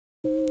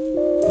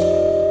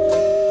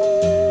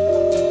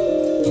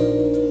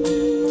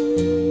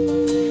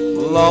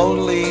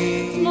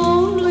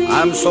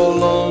I'm so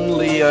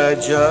lonely, I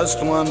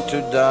just want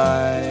to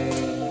die.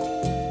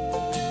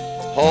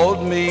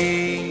 Hold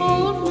me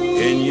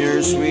in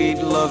your sweet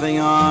loving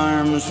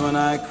arms when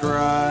I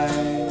cry.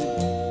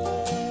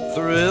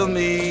 Thrill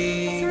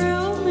me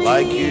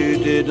like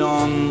you did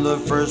on the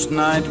first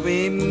night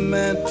we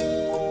met.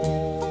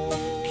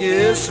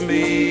 Kiss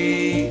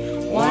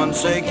me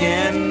once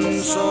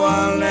again so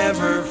I'll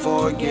never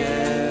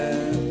forget.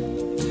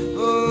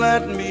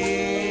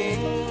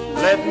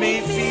 Let me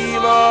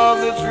feel all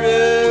the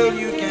thrill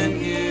you can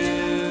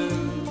give.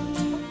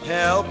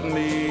 Help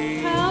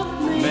me,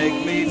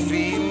 make me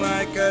feel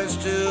like I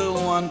still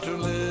want to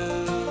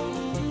live.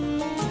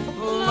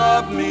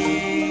 Love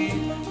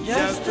me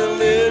just a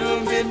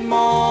little bit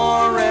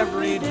more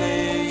every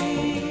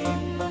day.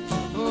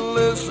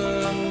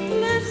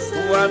 Listen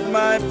what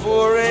my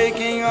poor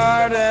aching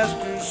heart has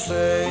to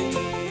say.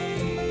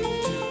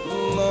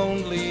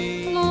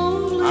 Lonely,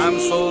 I'm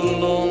so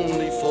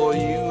lonely for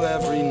you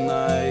every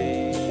night.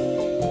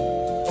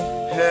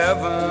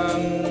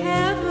 Heaven,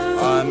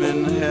 I'm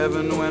in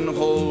heaven when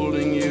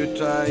holding you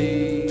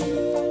tight.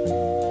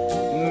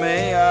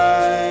 May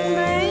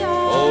I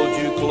hold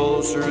you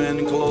closer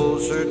and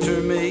closer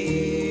to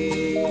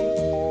me.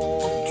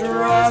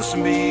 Trust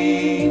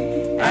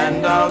me,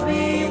 and I'll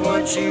be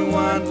what you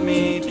want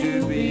me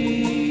to be.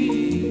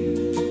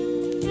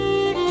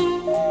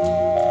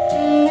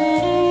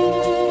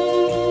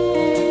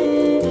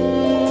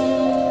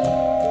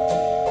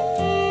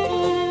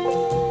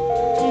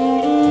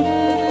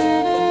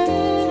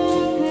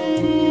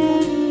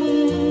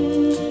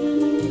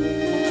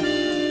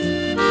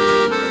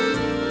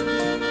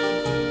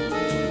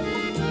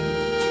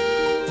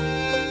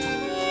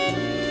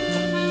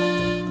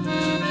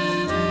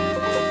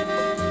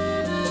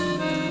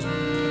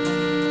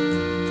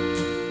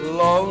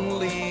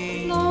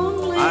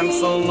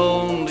 So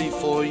lonely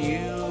for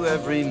you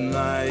every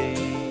night.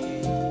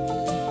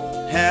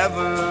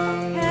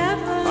 Heaven,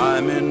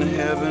 I'm in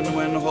heaven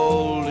when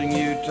holding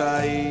you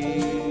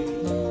tight.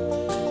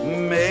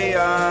 May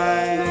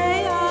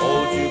I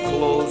hold you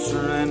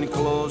closer and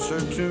closer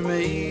to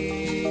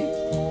me.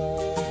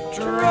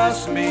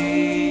 Trust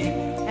me,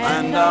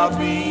 and I'll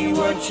be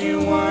what you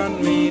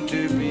want me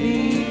to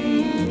be.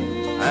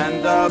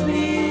 And I'll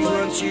be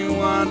what you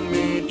want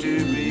me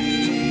to be.